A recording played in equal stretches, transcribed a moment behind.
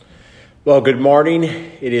Well, good morning.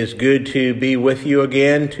 It is good to be with you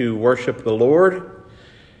again to worship the Lord.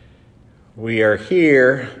 We are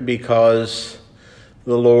here because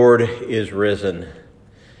the Lord is risen.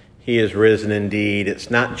 He is risen indeed.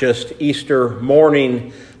 It's not just Easter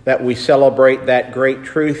morning that we celebrate that great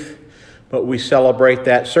truth, but we celebrate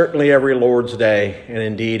that certainly every Lord's Day and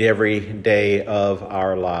indeed every day of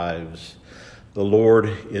our lives. The Lord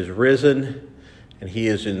is risen and he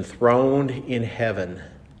is enthroned in heaven.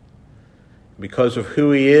 Because of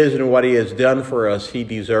who he is and what he has done for us, he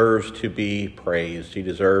deserves to be praised. He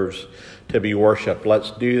deserves to be worshiped.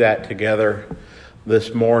 Let's do that together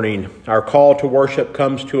this morning. Our call to worship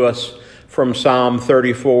comes to us from Psalm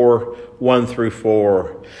 34, 1 through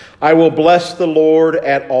 4. I will bless the Lord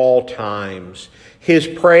at all times. His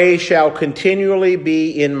praise shall continually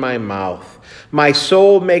be in my mouth. My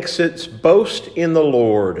soul makes its boast in the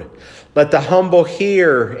Lord. Let the humble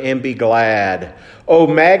hear and be glad. O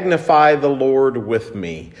magnify the Lord with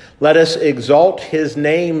me. Let us exalt his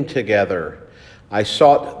name together. I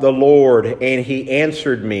sought the Lord, and he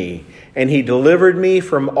answered me, and he delivered me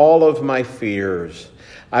from all of my fears.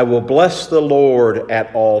 I will bless the Lord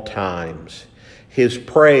at all times. His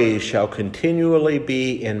praise shall continually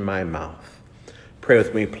be in my mouth. Pray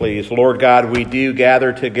with me, please. Lord God, we do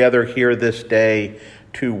gather together here this day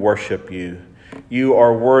to worship you. You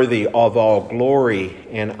are worthy of all glory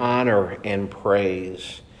and honor and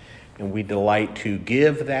praise, and we delight to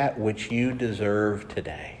give that which you deserve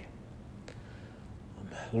today.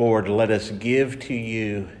 Lord, let us give to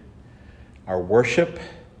you our worship,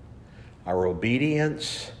 our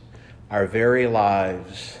obedience, our very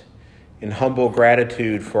lives, in humble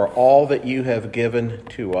gratitude for all that you have given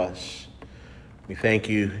to us. We thank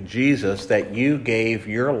you, Jesus, that you gave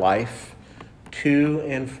your life to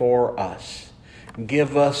and for us.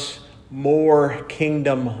 Give us more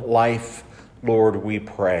kingdom life, Lord, we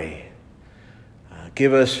pray.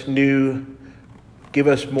 Give us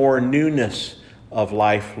more newness of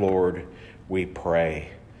life, Lord, we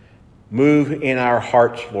pray. Move in our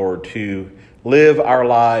hearts, Lord, to live our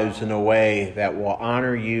lives in a way that will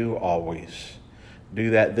honor you always.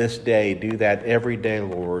 Do that this day. Do that every day,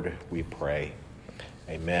 Lord, we pray.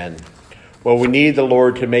 Amen. Well, we need the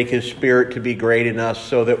Lord to make his Spirit to be great in us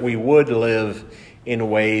so that we would live in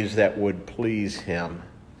ways that would please him.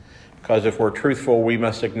 Because if we're truthful, we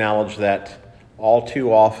must acknowledge that all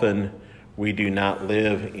too often we do not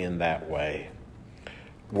live in that way.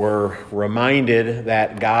 We're reminded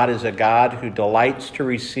that God is a God who delights to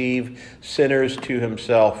receive sinners to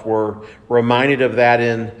himself. We're reminded of that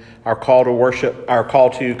in our call to worship, our call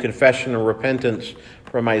to confession and repentance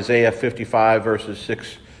from Isaiah 55, verses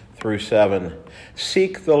 6 through 7.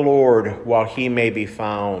 Seek the Lord while he may be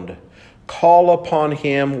found. Call upon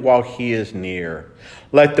him while he is near.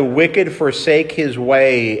 Let the wicked forsake his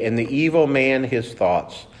way and the evil man his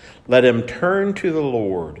thoughts. Let him turn to the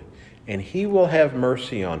Lord, and he will have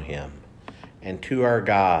mercy on him, and to our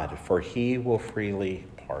God, for he will freely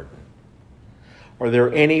pardon. Are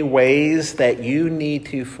there any ways that you need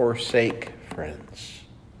to forsake, friends?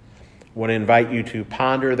 I want to invite you to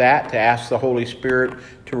ponder that, to ask the Holy Spirit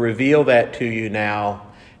to reveal that to you now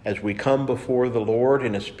as we come before the Lord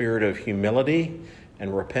in a spirit of humility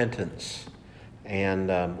and repentance. And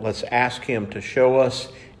let's ask him to show us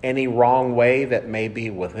any wrong way that may be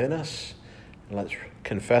within us. And let's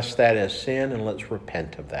confess that as sin and let's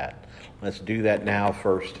repent of that. Let's do that now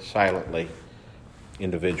first, silently,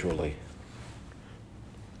 individually.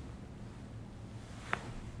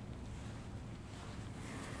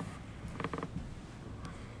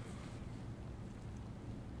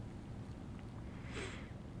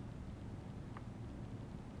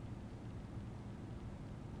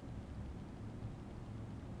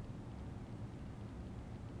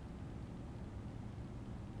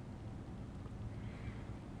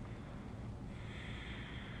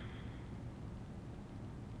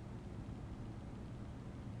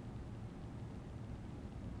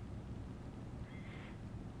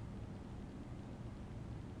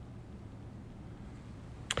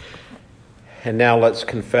 And now let's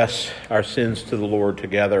confess our sins to the Lord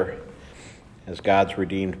together as God's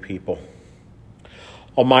redeemed people.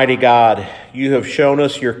 Almighty God, you have shown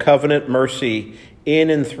us your covenant mercy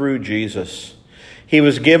in and through Jesus. He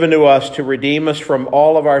was given to us to redeem us from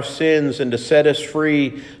all of our sins and to set us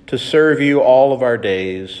free to serve you all of our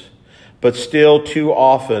days. But still too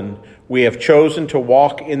often we have chosen to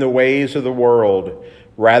walk in the ways of the world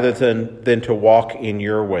rather than to walk in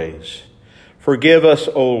your ways. Forgive us,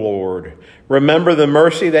 O Lord. Remember the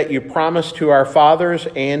mercy that you promised to our fathers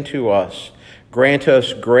and to us. Grant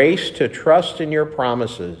us grace to trust in your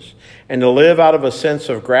promises and to live out of a sense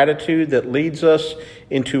of gratitude that leads us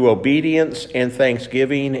into obedience and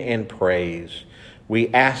thanksgiving and praise. We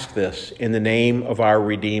ask this in the name of our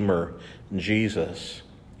Redeemer, Jesus.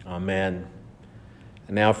 Amen.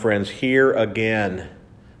 And now, friends, hear again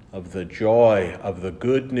of the joy of the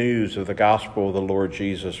good news of the gospel of the Lord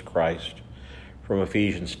Jesus Christ from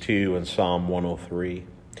Ephesians 2 and Psalm 103.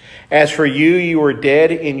 As for you, you were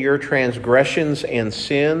dead in your transgressions and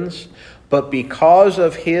sins, but because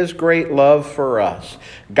of his great love for us,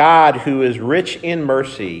 God, who is rich in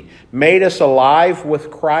mercy, made us alive with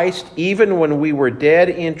Christ even when we were dead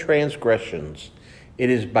in transgressions. It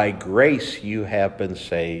is by grace you have been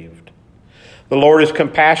saved. The Lord is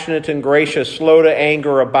compassionate and gracious, slow to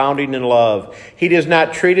anger, abounding in love. He does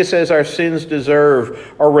not treat us as our sins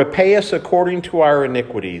deserve or repay us according to our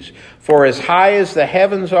iniquities. For as high as the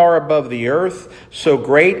heavens are above the earth, so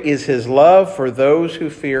great is his love for those who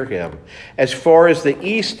fear him. As far as the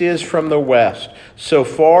east is from the west, so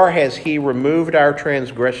far has he removed our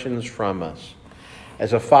transgressions from us.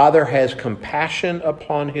 As a father has compassion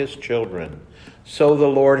upon his children, so the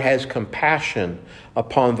Lord has compassion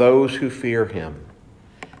upon those who fear him.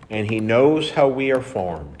 And he knows how we are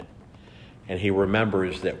formed, and he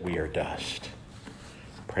remembers that we are dust.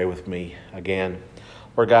 Pray with me again.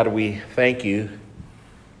 Lord God, we thank you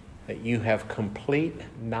that you have complete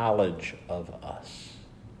knowledge of us.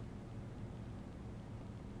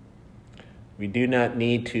 We do not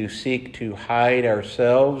need to seek to hide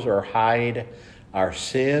ourselves or hide our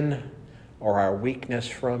sin or our weakness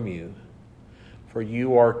from you, for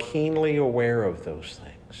you are keenly aware of those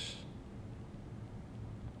things.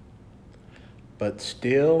 But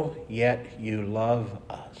still yet you love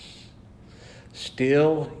us.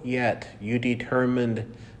 Still yet you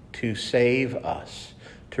determined to save us,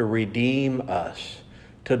 to redeem us,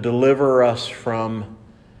 to deliver us from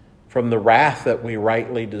the wrath that we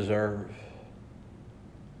rightly deserve.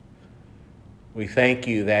 We thank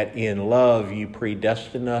you that in love you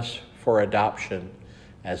predestined us for adoption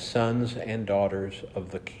as sons and daughters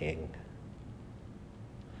of the King.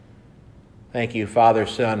 Thank you, Father,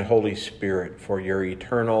 Son, Holy Spirit, for your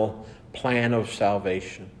eternal plan of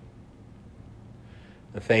salvation.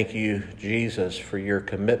 And thank you, Jesus, for your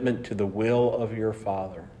commitment to the will of your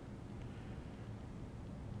Father,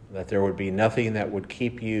 that there would be nothing that would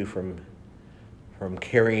keep you from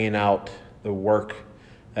carrying out the work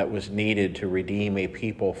that was needed to redeem a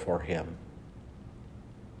people for him.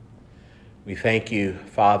 We thank you,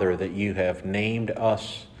 Father, that you have named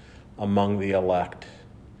us among the elect,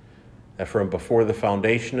 that from before the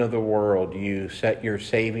foundation of the world you set your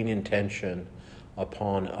saving intention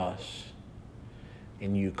upon us,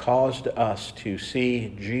 and you caused us to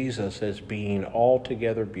see Jesus as being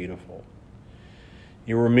altogether beautiful.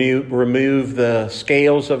 You remove the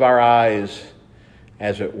scales of our eyes,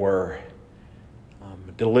 as it were,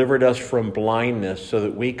 delivered us from blindness so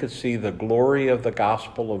that we could see the glory of the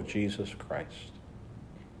gospel of Jesus Christ.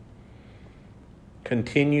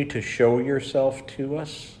 Continue to show yourself to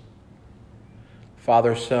us,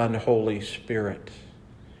 Father, Son, Holy Spirit.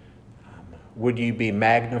 Would you be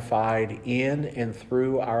magnified in and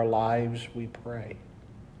through our lives, we pray.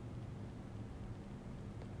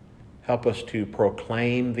 Help us to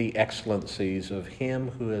proclaim the excellencies of him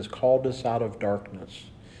who has called us out of darkness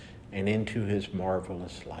and into his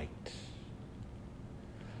marvelous light.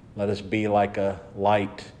 Let us be like a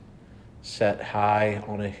light set high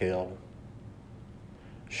on a hill,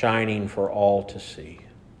 shining for all to see.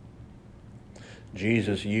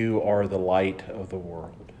 Jesus, you are the light of the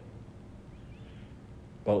world.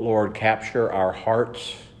 But Lord, capture our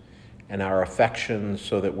hearts and our affections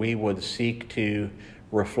so that we would seek to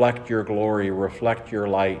reflect your glory, reflect your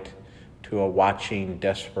light to a watching,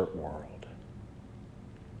 desperate world.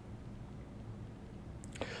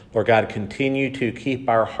 Lord God, continue to keep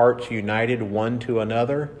our hearts united one to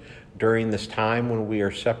another during this time when we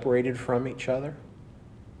are separated from each other.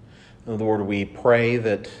 And Lord, we pray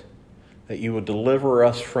that you will deliver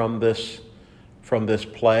us from this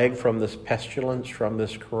plague, from this pestilence, from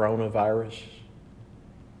this coronavirus.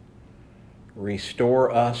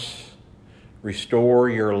 Restore us, restore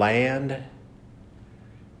your land,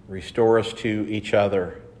 restore us to each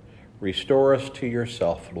other, restore us to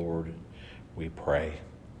yourself, Lord, we pray.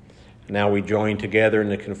 Now we join together in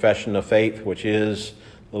the confession of faith, which is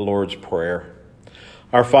the Lord's Prayer.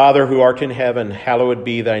 Our Father, who art in heaven, hallowed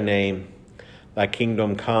be thy name. Thy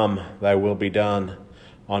kingdom come, thy will be done,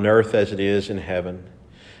 on earth as it is in heaven.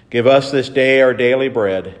 Give us this day our daily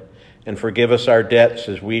bread, and forgive us our debts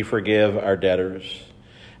as we forgive our debtors.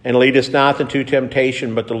 And lead us not into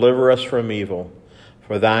temptation, but deliver us from evil.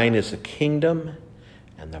 For thine is the kingdom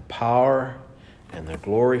and the power and the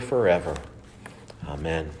glory forever.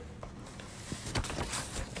 Amen.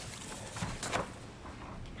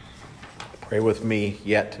 Pray with me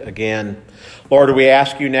yet again. Lord, we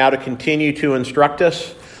ask you now to continue to instruct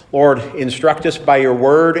us. Lord, instruct us by your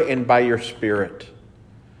word and by your Spirit.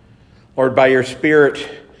 Lord, by your Spirit,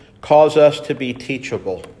 cause us to be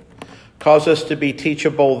teachable. Cause us to be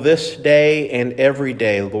teachable this day and every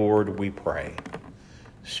day, Lord, we pray.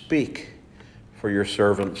 Speak, for your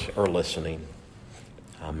servants are listening.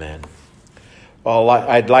 Amen. Well,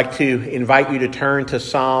 I'd like to invite you to turn to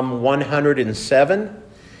Psalm 107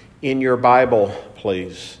 in your Bible,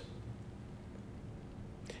 please.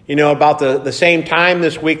 You know, about the same time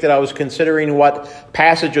this week that I was considering what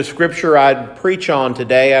passage of Scripture I'd preach on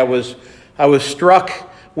today, I was struck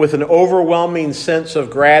with an overwhelming sense of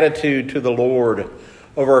gratitude to the Lord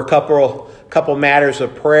over a couple matters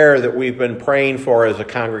of prayer that we've been praying for as a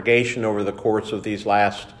congregation over the course of these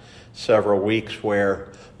last several weeks,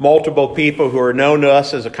 where multiple people who are known to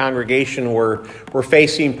us as a congregation were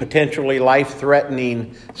facing potentially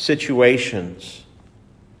life-threatening situations.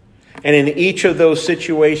 And in each of those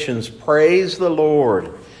situations, praise the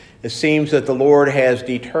Lord, it seems that the Lord has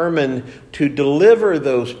determined to deliver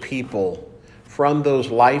those people from those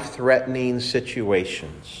life-threatening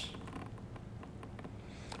situations.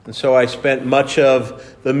 And so I spent much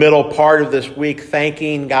of the middle part of this week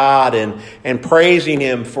thanking God and praising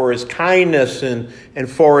Him for His kindness and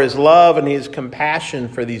for His love and His compassion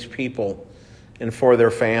for these people and for their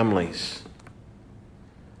families.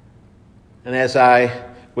 And as I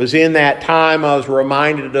was in that time, I was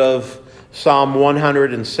reminded of Psalm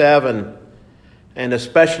 107, and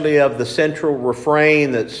especially of the central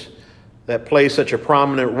refrain that plays such a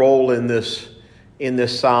prominent role in this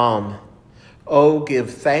psalm. Oh,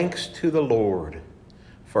 give thanks to the Lord,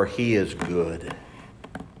 for He is good.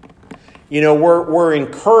 You know, we're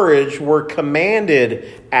encouraged, we're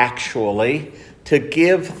commanded, actually, to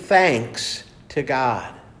give thanks to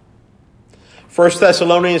God. 1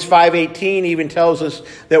 Thessalonians 5:18 even tells us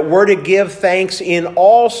that we're to give thanks in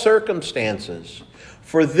all circumstances,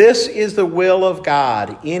 for this is the will of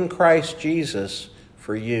God in Christ Jesus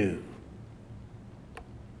for you.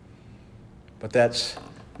 But that's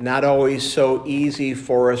not always so easy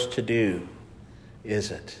for us to do, is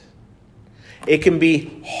it? It can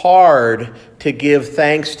be hard to give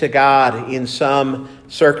thanks to God in some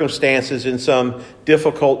circumstances, in some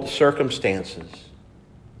difficult circumstances.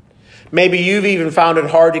 Maybe you've even found it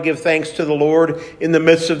hard to give thanks to the Lord in the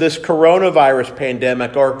midst of this coronavirus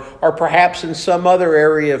pandemic, or perhaps in some other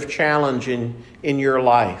area of challenge in your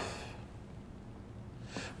life.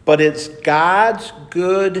 But it's God's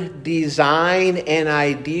good design and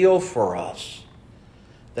ideal for us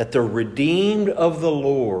that the redeemed of the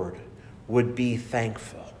Lord would be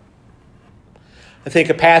thankful. I think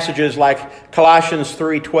of passages like Colossians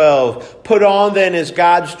 3:12. Put on then as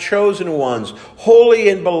God's chosen ones, holy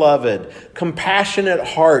and beloved, compassionate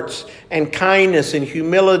hearts and kindness and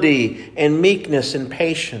humility and meekness and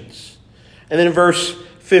patience. And then verse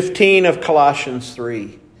 15 of Colossians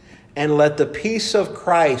 3. And let the peace of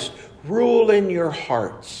Christ rule in your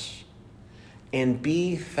hearts, and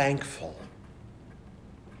be thankful.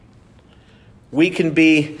 We can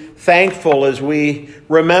be thankful as we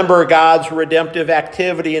remember God's redemptive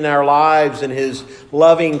activity in our lives and His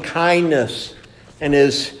loving kindness and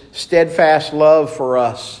His steadfast love for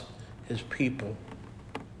us, His people.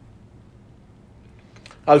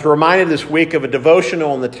 I was reminded this week of a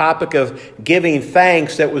devotional on the topic of giving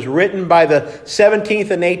thanks that was written by the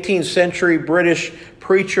 17th and 18th century British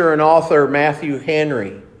preacher and author Matthew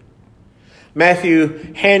Henry.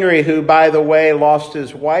 Matthew Henry, who, by the way, lost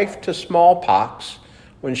his wife to smallpox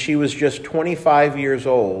when she was just 25 years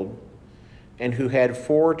old, and who had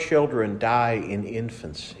 4 children die in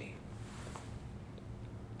infancy.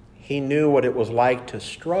 He knew what it was like to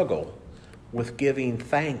struggle with giving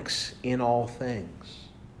thanks in all things.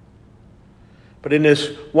 But in this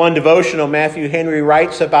one devotional, Matthew Henry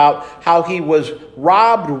writes about how he was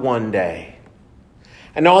robbed one day.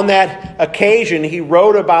 And on that occasion, he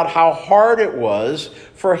wrote about how hard it was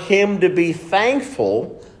for him to be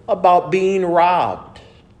thankful about being robbed.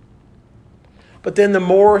 But then the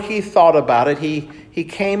more he thought about it, he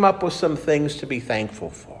came up with some things to be thankful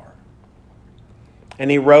for. And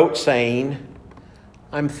he wrote saying,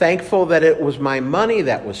 I'm thankful that it was my money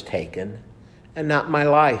that was taken and not my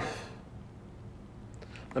life.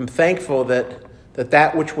 I'm thankful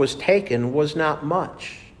that which was taken was not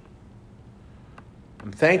much.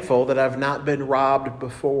 I'm thankful that I've not been robbed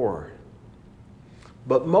before.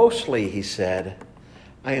 But mostly, he said,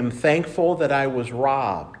 I am thankful that I was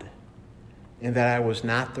robbed and that I was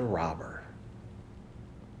not the robber.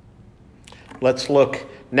 Let's look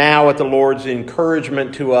now at the Lord's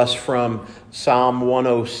encouragement to us from Psalm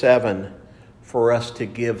 107 for us to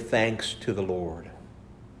give thanks to the Lord.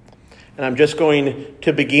 And I'm just going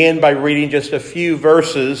to begin by reading just a few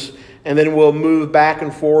verses, and then we'll move back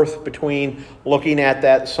and forth between looking at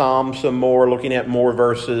that psalm some more, looking at more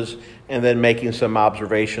verses, and then making some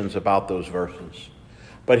observations about those verses.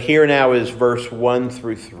 But here now is verse 1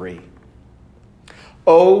 through 3.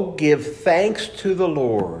 Oh, give thanks to the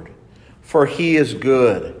Lord, for he is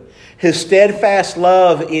good. His steadfast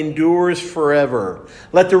love endures forever.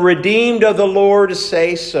 Let the redeemed of the Lord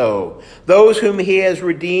say so, those whom he has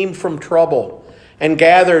redeemed from trouble and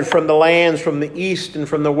gathered from the lands from the east and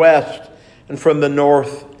from the west and from the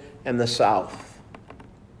north and the south.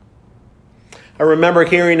 I remember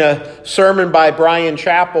hearing a sermon by Bryan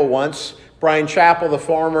Chapell once. Bryan Chapell, the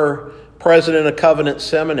former president of Covenant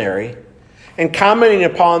Seminary. And commenting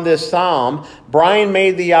upon this psalm, Bryan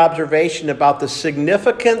made the observation about the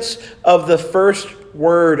significance of the first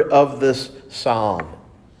word of this psalm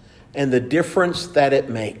and the difference that it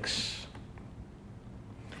makes.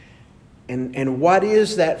 And what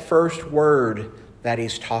is that first word that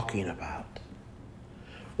he's talking about?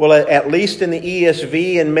 Well, at least in the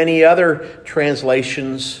ESV and many other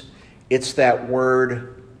translations, it's that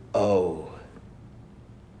word, oh.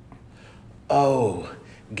 Oh,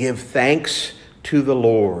 give thanks to the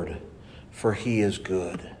Lord, for he is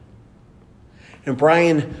good. And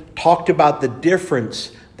Bryan talked about the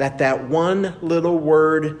difference that one little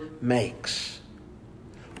word makes.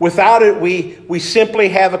 Without it, we simply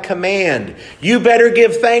have a command. You better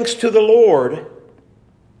give thanks to the Lord,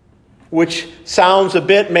 which sounds a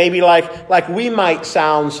bit maybe like we might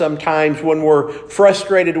sound sometimes when we're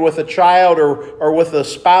frustrated with a child or with a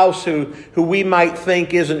spouse who we might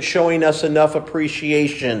think isn't showing us enough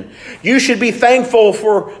appreciation. You should be thankful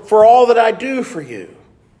for all that I do for you.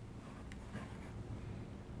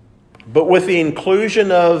 But with the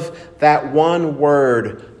inclusion of that one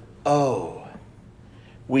word, oh,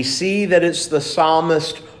 we see that it's the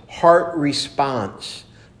psalmist's heart response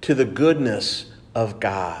to the goodness of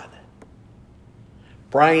God.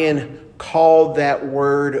 Bryan called that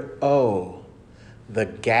word, oh, the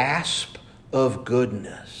gasp of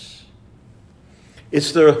goodness.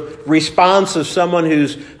 It's the response of someone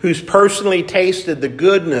who's personally tasted the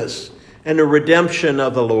goodness and the redemption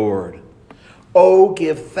of the Lord. Oh,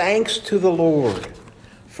 give thanks to the Lord,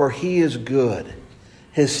 for he is good.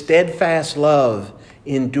 His steadfast love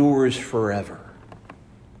endures forever.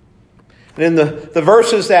 And in the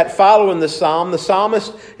verses that follow in the psalm, the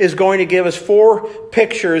psalmist is going to give us 4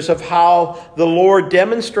 pictures of how the Lord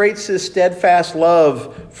demonstrates his steadfast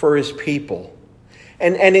love for his people.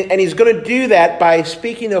 And he's going to do that by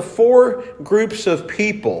speaking of 4 groups of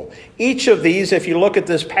people. Each of these, if you look at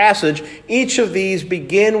this passage, each of these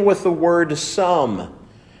begin with the word some.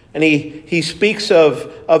 And he speaks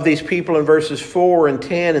of these people in verses 4 and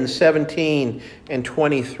 10 and 17 and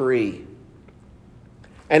 23.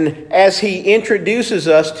 And as he introduces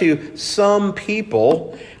us to some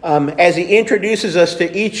people, as he introduces us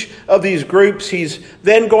to each of these groups, he's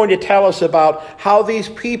then going to tell us about how these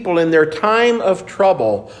people in their time of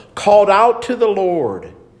trouble called out to the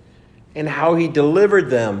Lord and how he delivered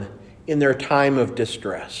them in their time of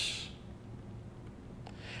distress.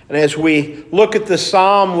 And as we look at the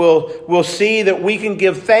psalm, we'll see that we can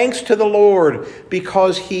give thanks to the Lord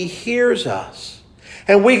because he hears us.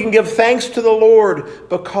 And we can give thanks to the Lord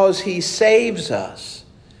because he saves us.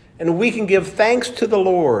 And we can give thanks to the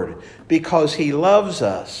Lord because he loves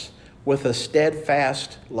us with a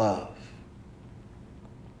steadfast love.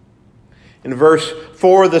 In verse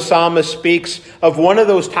 4, the psalmist speaks of one of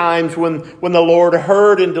those times when the Lord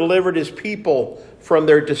heard and delivered his people from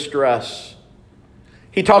their distress.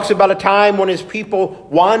 He talks about a time when his people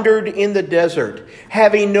wandered in the desert,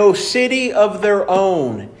 having no city of their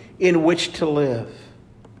own in which to live.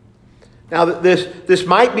 Now, this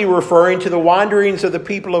might be referring to the wanderings of the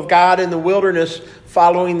people of God in the wilderness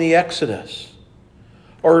following the Exodus.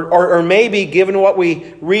 Or maybe, given what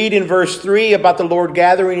we read in verse 3 about the Lord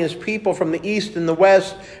gathering his people from the east and the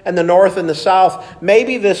west and the north and the south,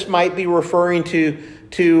 maybe this might be referring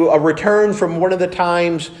to a return from one of the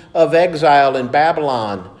times of exile in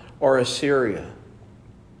Babylon or Assyria.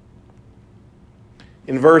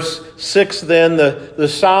 In verse 6, then, the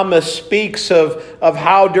psalmist speaks of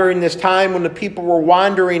how during this time when the people were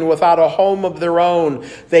wandering without a home of their own,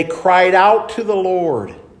 they cried out to the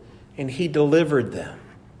Lord, and he delivered them.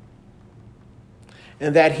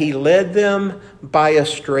 And that he led them by a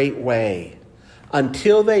straight way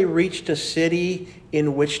until they reached a city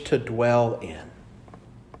in which to dwell in.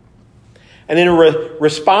 And in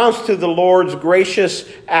response to the Lord's gracious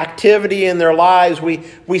activity in their lives,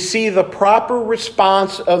 we see the proper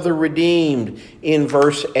response of the redeemed in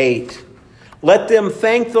verse 8. Let them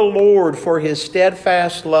thank the Lord for his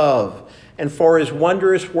steadfast love and for his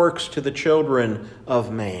wondrous works to the children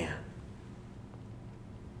of man.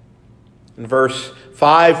 In verse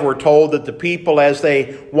 5, we're told that the people, as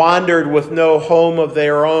they wandered with no home of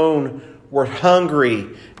their own, were hungry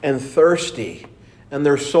and thirsty, and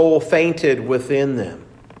their soul fainted within them.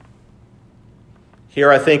 Here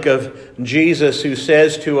I think of Jesus, who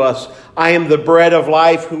says to us, I am the bread of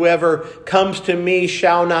life. Whoever comes to me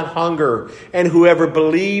shall not hunger, and whoever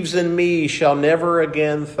believes in me shall never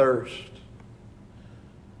again thirst.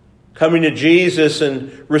 Coming to Jesus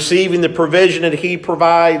and receiving the provision that he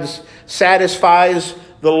provides satisfies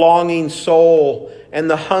the longing soul, and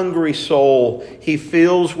the hungry soul he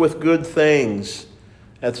fills with good things,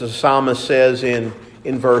 as the psalmist says in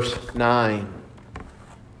verse 9.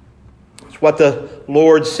 It's what the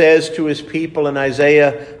Lord says to his people in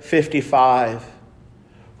Isaiah 55,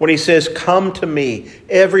 when he says, come to me,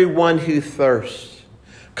 everyone who thirsts.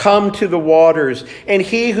 Come to the waters, and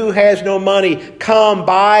he who has no money, come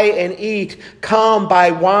buy and eat. Come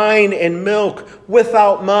buy wine and milk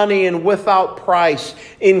without money and without price.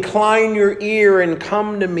 Incline your ear and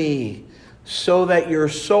come to me, so that your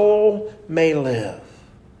soul may live.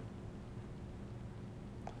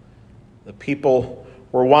 The people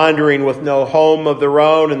were wandering with no home of their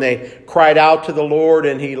own, and they cried out to the Lord,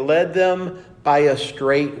 and he led them by a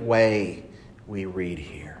straight way, we read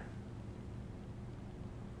here.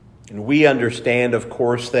 And we understand, of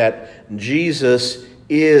course, that Jesus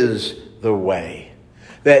is the way.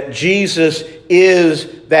 That Jesus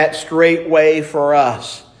is that straight way for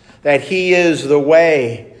us. That he is the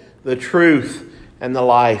way, the truth, and the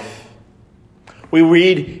life. We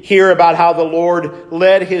read here about how the Lord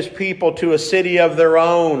led his people to a city of their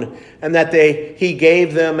own, and that he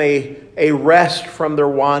gave them a rest from their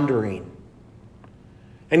wandering.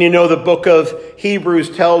 And you know, the book of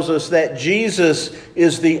Hebrews tells us that Jesus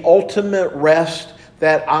is the ultimate rest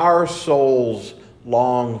that our souls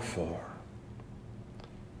long for.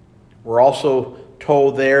 We're also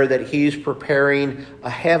told there that he's preparing a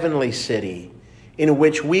heavenly city in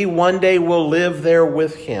which we one day will live there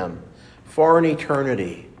with him for an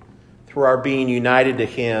eternity through our being united to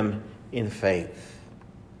him in faith.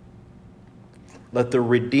 Let the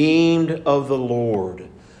redeemed of the Lord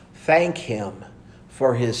thank him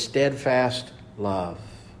for his steadfast love.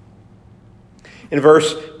 In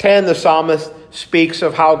verse 10, the psalmist speaks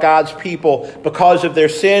of how God's people, because of their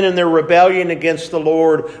sin and their rebellion against the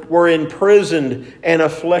Lord, were imprisoned and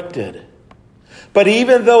afflicted. But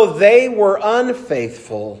even though they were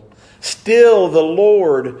unfaithful, still the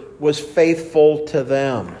Lord was faithful to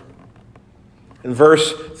them. And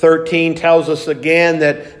verse 13 tells us again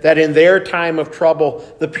that in their time of trouble,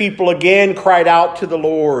 the people again cried out to the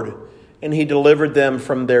Lord, and he delivered them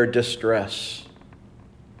from their distress.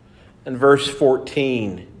 And verse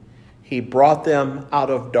 14, he brought them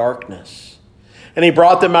out of darkness, and he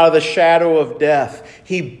brought them out of the shadow of death.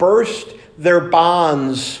 He burst their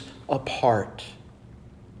bonds apart.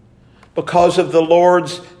 Because of the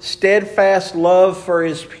Lord's steadfast love for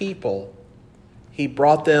his people, he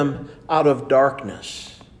brought them out of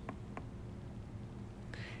darkness.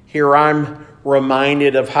 Here I'm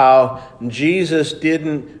reminded of how Jesus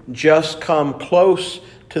didn't just come close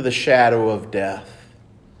to the shadow of death,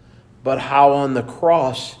 but how on the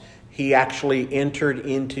cross he actually entered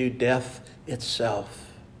into death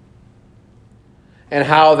itself. And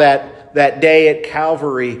how that day at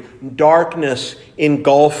Calvary, darkness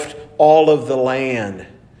engulfed all of the land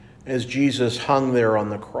as Jesus hung there on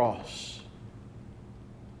the cross.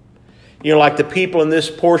 You know, like the people in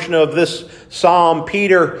this portion of this psalm,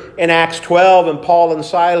 Peter in Acts 12 and Paul and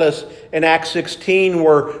Silas in Acts 16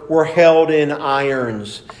 were held in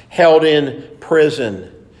irons, held in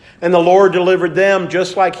prison. And the Lord delivered them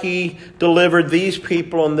just like he delivered these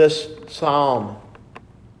people in this psalm.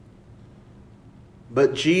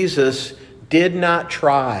 But Jesus did not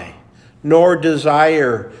try nor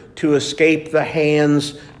desire to escape the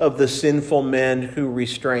hands of the sinful men who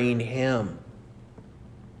restrained him.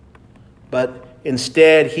 But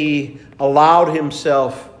instead, he allowed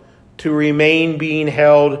himself to remain being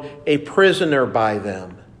held a prisoner by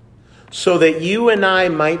them, so that you and I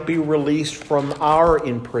might be released from our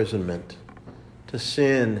imprisonment to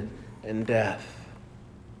sin and death.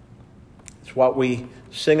 It's what we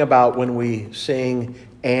sing about when we sing,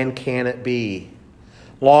 "And Can It Be?"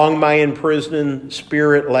 Long my imprisoned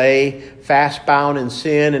spirit lay, fast bound in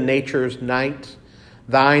sin and nature's night.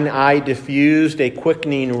 Thine eye diffused a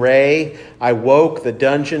quickening ray. I woke, the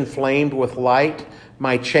dungeon flamed with light.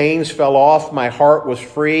 My chains fell off, my heart was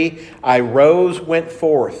free. I rose, went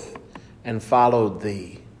forth, and followed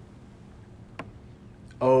thee.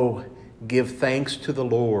 Oh, give thanks to the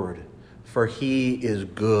Lord, for he is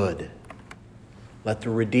good. Let the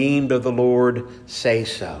redeemed of the Lord say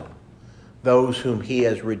so, those whom he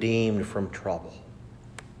has redeemed from trouble.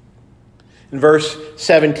 In verse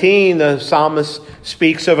 17, the psalmist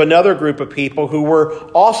speaks of another group of people who were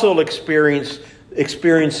also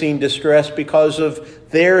experiencing distress because of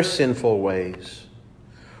their sinful ways.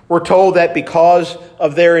 We're told that because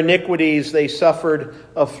of their iniquities, they suffered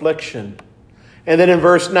affliction. And then in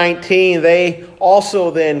verse 19, they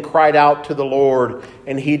also then cried out to the Lord,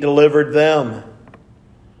 and he delivered them.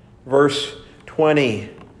 Verse 20,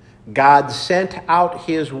 God sent out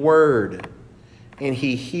his word, and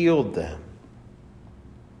he healed them.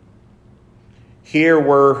 Here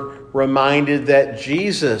we're reminded that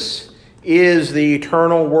Jesus is the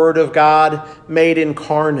eternal Word of God made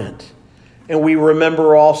incarnate. And we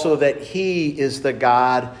remember also that he is the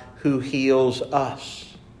God who heals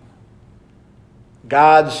us.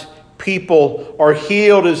 God's people are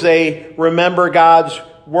healed as they remember God's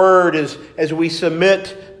Word, as we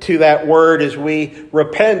submit to that Word, as we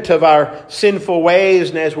repent of our sinful ways,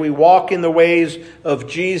 and as we walk in the ways of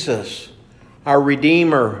Jesus, our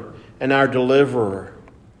Redeemer and our Deliverer.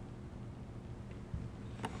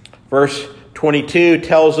 Verse 22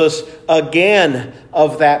 tells us again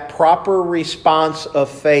of that proper response of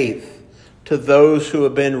faith to those who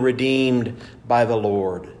have been redeemed by the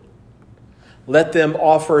Lord. Let them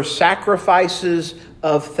offer sacrifices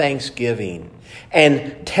of thanksgiving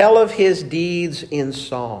and tell of his deeds in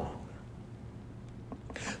song.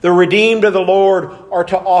 The redeemed of the Lord are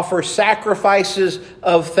to offer sacrifices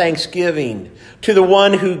of thanksgiving to the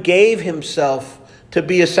one who gave himself to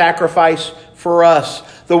be a sacrifice for us,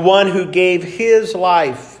 the one who gave his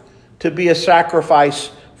life to be a sacrifice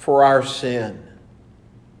for our sin.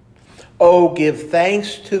 Oh, give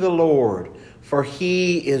thanks to the Lord, for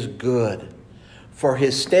he is good, for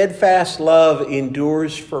his steadfast love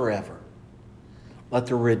endures forever. Let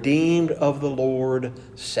the redeemed of the Lord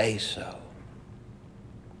say so.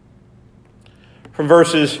 From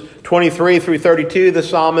verses 23 through 32, the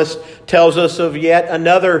psalmist tells us of yet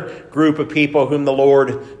another group of people whom the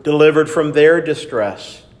Lord delivered from their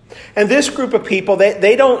distress. And this group of people,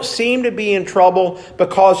 they don't seem to be in trouble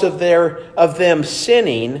because of them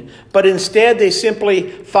sinning, but instead they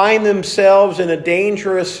simply find themselves in a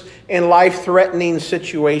dangerous and life-threatening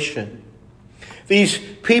situation. These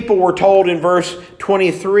people, were told in verse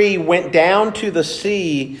 23, went down to the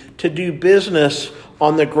sea to do business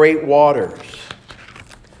on the great waters.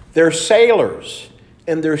 They're sailors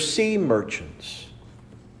and they're sea merchants.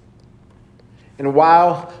 And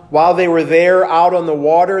while they were there out on the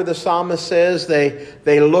water, the psalmist says,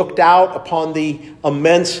 they looked out upon the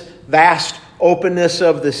immense, vast openness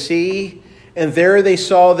of the sea, and there they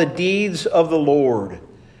saw the deeds of the Lord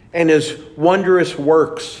and his wondrous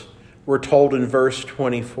works, we're told in verse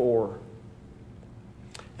 24.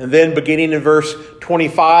 And then beginning in verse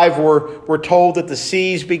 25, we're told that the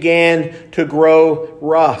seas began to grow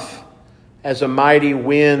rough as a mighty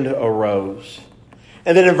wind arose.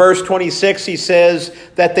 And then in verse 26, he says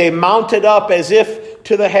that they mounted up as if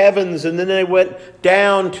to the heavens, and then they went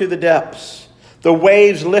down to the depths, the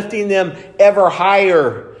waves lifting them ever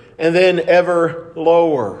higher and then ever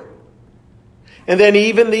lower. And then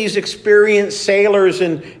even these experienced sailors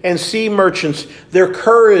and sea merchants, their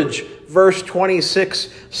courage, verse 26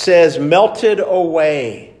 says, melted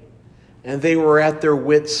away, and they were at their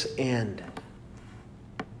wits' end.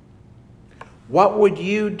 What would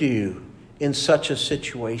you do in such a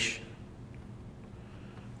situation?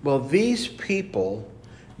 Well, these people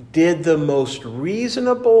did the most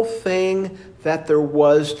reasonable thing that there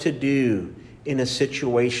was to do in a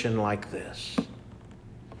situation like this.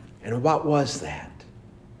 And what was that?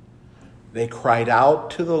 They cried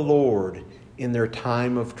out to the Lord in their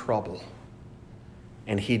time of trouble,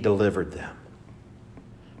 and he delivered them.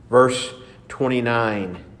 Verse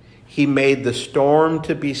 29, he made the storm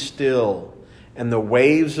to be still, and the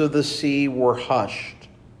waves of the sea were hushed,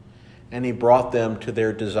 and he brought them to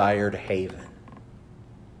their desired haven.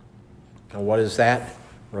 Now, what does that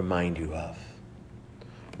remind you of?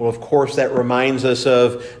 Well, of course, that reminds us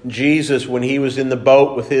of Jesus when he was in the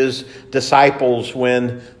boat with his disciples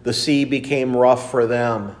when the sea became rough for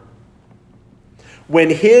them. When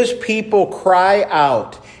his people cry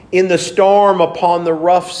out in the storm upon the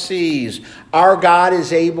rough seas, our God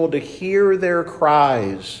is able to hear their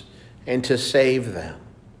cries and to save them.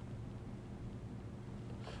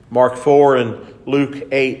 Mark 4 and Luke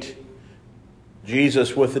 8.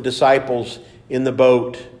 Jesus with the disciples in the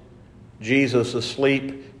boat. Jesus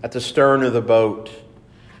asleep at the stern of the boat.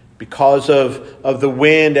 Because of the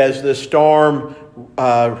wind, as the storm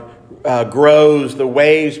grows, the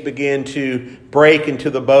waves begin to break into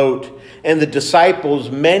the boat. And the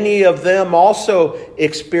disciples, many of them also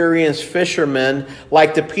experienced fishermen.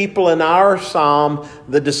 Like the people in our psalm,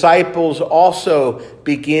 the disciples also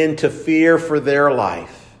begin to fear for their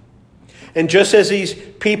life. And just as these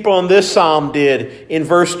people in this psalm did, in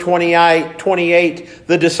verse 28,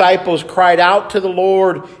 the disciples cried out to the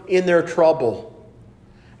Lord in their trouble,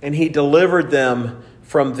 and he delivered them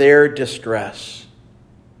from their distress.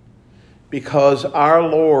 Because our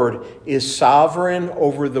Lord is sovereign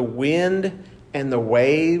over the wind and the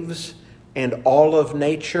waves and all of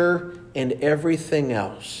nature and everything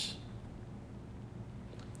else.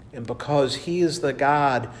 And because he is the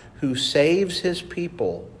God who saves his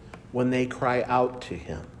people when they cry out to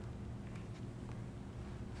him.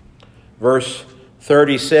 Verse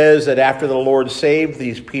 30 says that after the Lord saved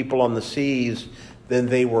these people on the seas, then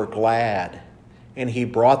they were glad, and he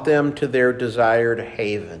brought them to their desired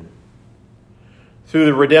haven. Through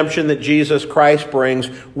the redemption that Jesus Christ brings,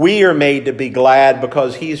 we are made to be glad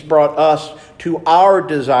because he's brought us to our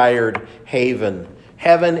desired haven,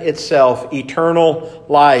 heaven itself, eternal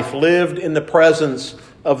life, lived in the presence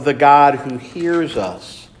of the God who hears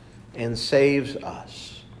us and saves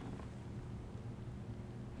us.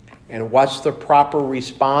 And what's the proper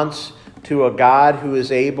response to a God who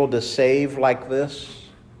is able to save like this?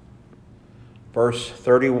 Verse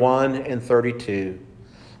 31 and 32.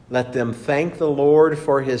 Let them thank the Lord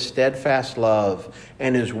for his steadfast love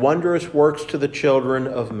and his wondrous works to the children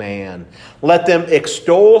of man. Let them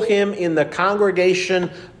extol him in the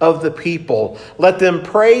congregation of the people. Let them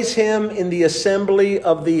praise him in the assembly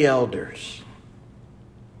of the elders.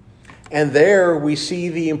 And there we see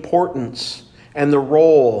the importance and the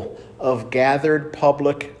role of gathered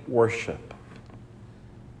public worship.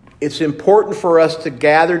 It's important for us to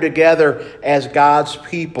gather together as God's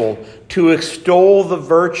people to extol the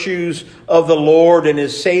virtues of the Lord and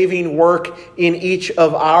his saving work in each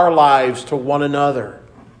of our lives to one another.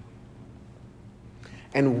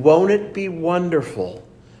 And won't it be wonderful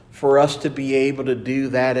for us to be able to do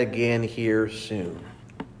that again here soon?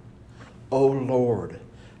 Oh Lord,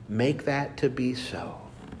 make that to be so.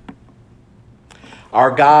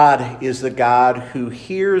 Our God is the God who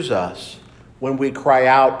hears us when we cry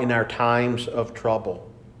out in our times of trouble.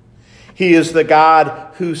 He is the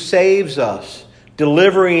God who saves us,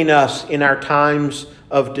 delivering us in our times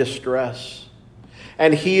of distress.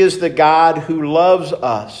 And he is the God who loves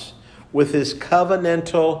us with his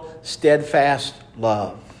covenantal, steadfast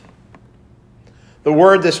love. The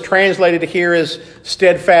word that's translated here as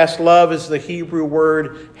steadfast love is the Hebrew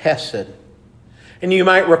word hesed. And you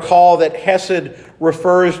might recall that hesed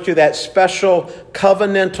refers to that special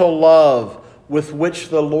covenantal love with which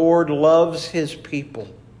the Lord loves his people.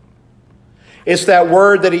 It's that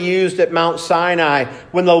word that he used at Mount Sinai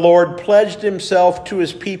when the Lord pledged himself to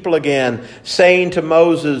his people again, saying to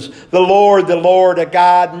Moses, the Lord, a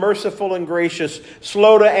God merciful and gracious,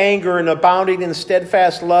 slow to anger and abounding in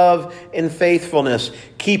steadfast love and faithfulness,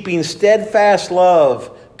 keeping steadfast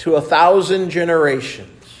love to 1,000 generations.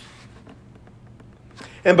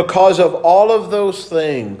 And because of all of those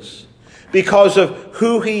things, because of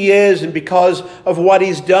who he is and because of what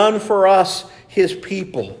he's done for us, his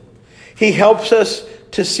people, he helps us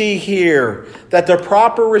to see here that the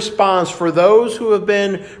proper response for those who have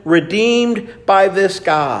been redeemed by this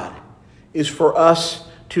God is for us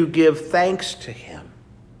to give thanks to him.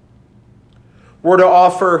 We're to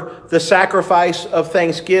offer the sacrifice of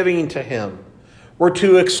thanksgiving to him. We're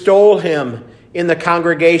to extol him in the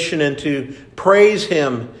congregation and to praise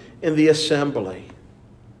him in the assembly.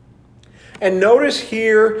 And notice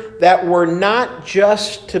here that we're not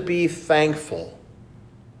just to be thankful,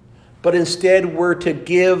 but instead we're to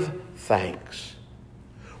give thanks.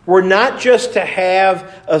 We're not just to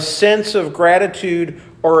have a sense of gratitude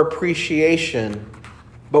or appreciation,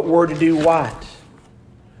 but we're to do what?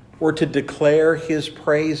 We're to declare his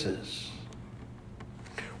praises.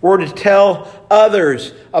 We're to tell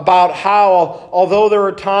others about how, although there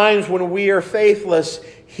are times when we are faithless,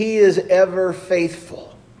 he is ever faithful.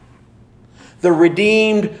 The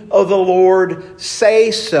redeemed of the Lord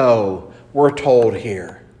say so, we're told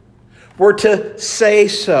here. We're to say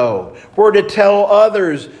so. We're to tell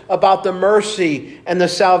others about the mercy and the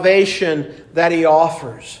salvation that he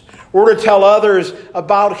offers. We're to tell others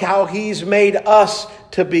about how he's made us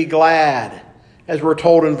to be glad, as we're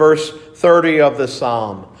told in verse 30 of the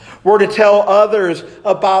psalm. We're to tell others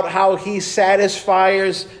about how he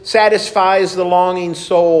satisfies the longing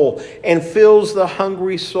soul and fills the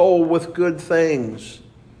hungry soul with good things,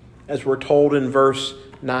 as we're told in verse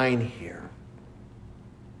 9 here.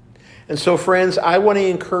 And so, friends, I want to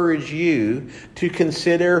encourage you to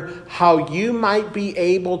consider how you might be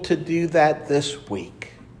able to do that this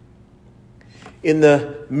week. In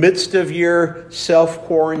the midst of your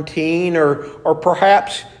self-quarantine or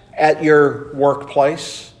perhaps at your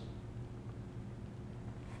workplace,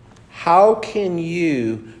 how can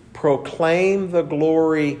you proclaim the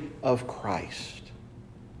glory of Christ?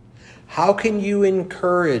 How can you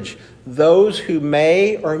encourage those who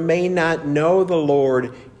may or may not know the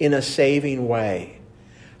Lord in a saving way?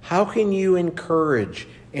 How can you encourage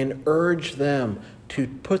and urge them to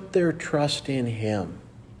put their trust in Him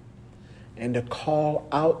and to call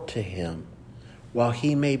out to Him while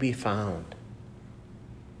He may be found?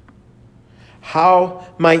 How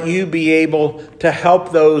might you be able to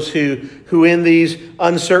help those who in these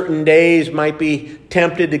uncertain days might be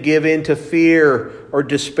tempted to give in to fear or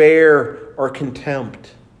despair or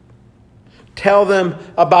contempt? Tell them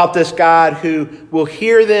about this God who will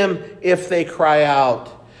hear them if they cry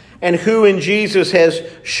out, and who in Jesus has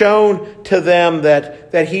shown to them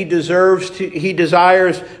that He desires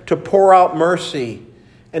to pour out mercy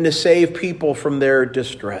and to save people from their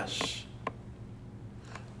distress.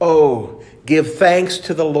 Oh, give thanks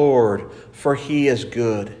to the Lord, for He is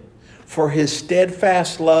good, for His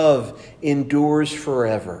steadfast love endures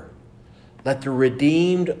forever. Let the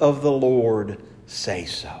redeemed of the Lord say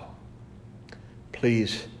so.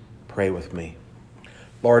 Please pray with me.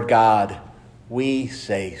 Lord God, we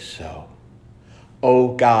say so.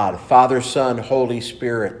 Oh God, Father, Son, Holy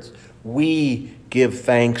Spirit, we give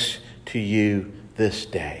thanks to you this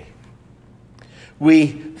day. We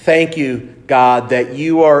thank you, God, that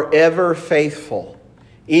you are ever faithful,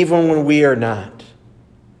 even when we are not.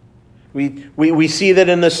 We see that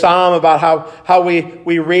in the psalm about how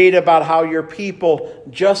we read about how your people,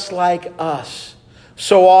 just like us,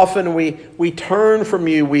 so often we turn from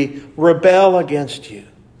you, we rebel against you.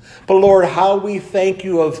 But Lord, how we thank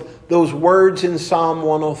you of those words in Psalm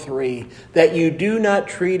 103, that you do not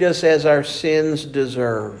treat us as our sins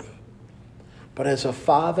deserve, but as a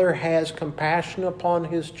father has compassion upon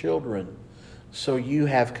his children, so you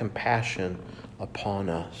have compassion upon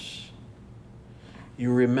us.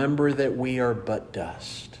 You remember that we are but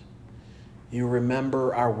dust. You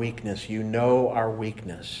remember our weakness. You know our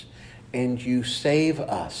weakness. And you save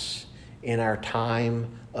us in our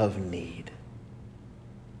time of need.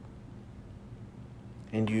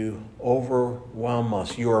 And you overwhelm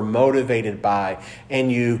us. You are motivated by,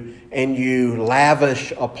 and you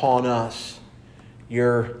lavish upon us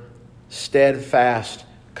your steadfast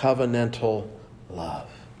covenantal love.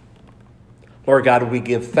 Lord God, we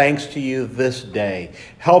give thanks to you this day.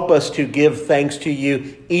 Help us to give thanks to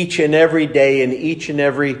you each and every day in each and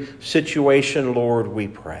every situation, Lord, we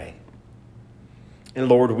pray. And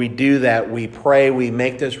Lord, we do that. We pray, we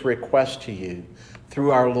make this request to you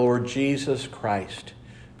through our Lord Jesus Christ,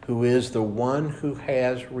 who is the one who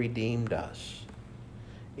has redeemed us.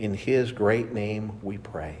 In his great name we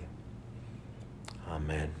pray.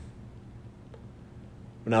 Amen.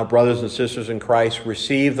 Now, brothers and sisters in Christ,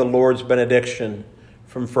 receive the Lord's benediction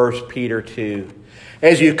from 1 Peter 2.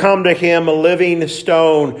 As you come to him, a living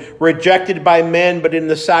stone, rejected by men, but in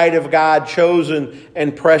the sight of God, chosen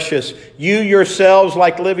and precious, you yourselves,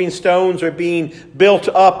 like living stones, are being built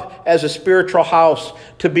up as a spiritual house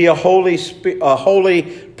to be a holy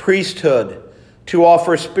priesthood, to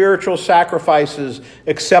offer spiritual sacrifices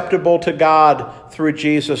acceptable to God through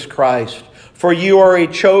Jesus Christ. For you are a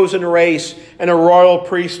chosen race and a royal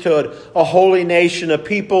priesthood, a holy nation, a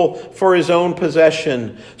people for his own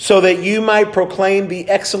possession, so that you might proclaim the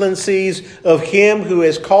excellencies of him who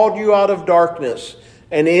has called you out of darkness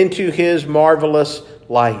and into his marvelous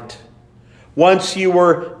light. Once you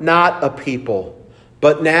were not a people,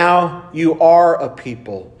 but now you are a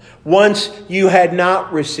people. Once you had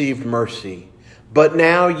not received mercy, but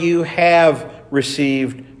now you have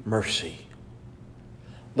received mercy.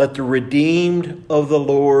 Let the redeemed of the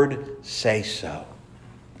Lord say so.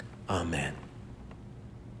 Amen.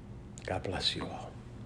 God bless you all.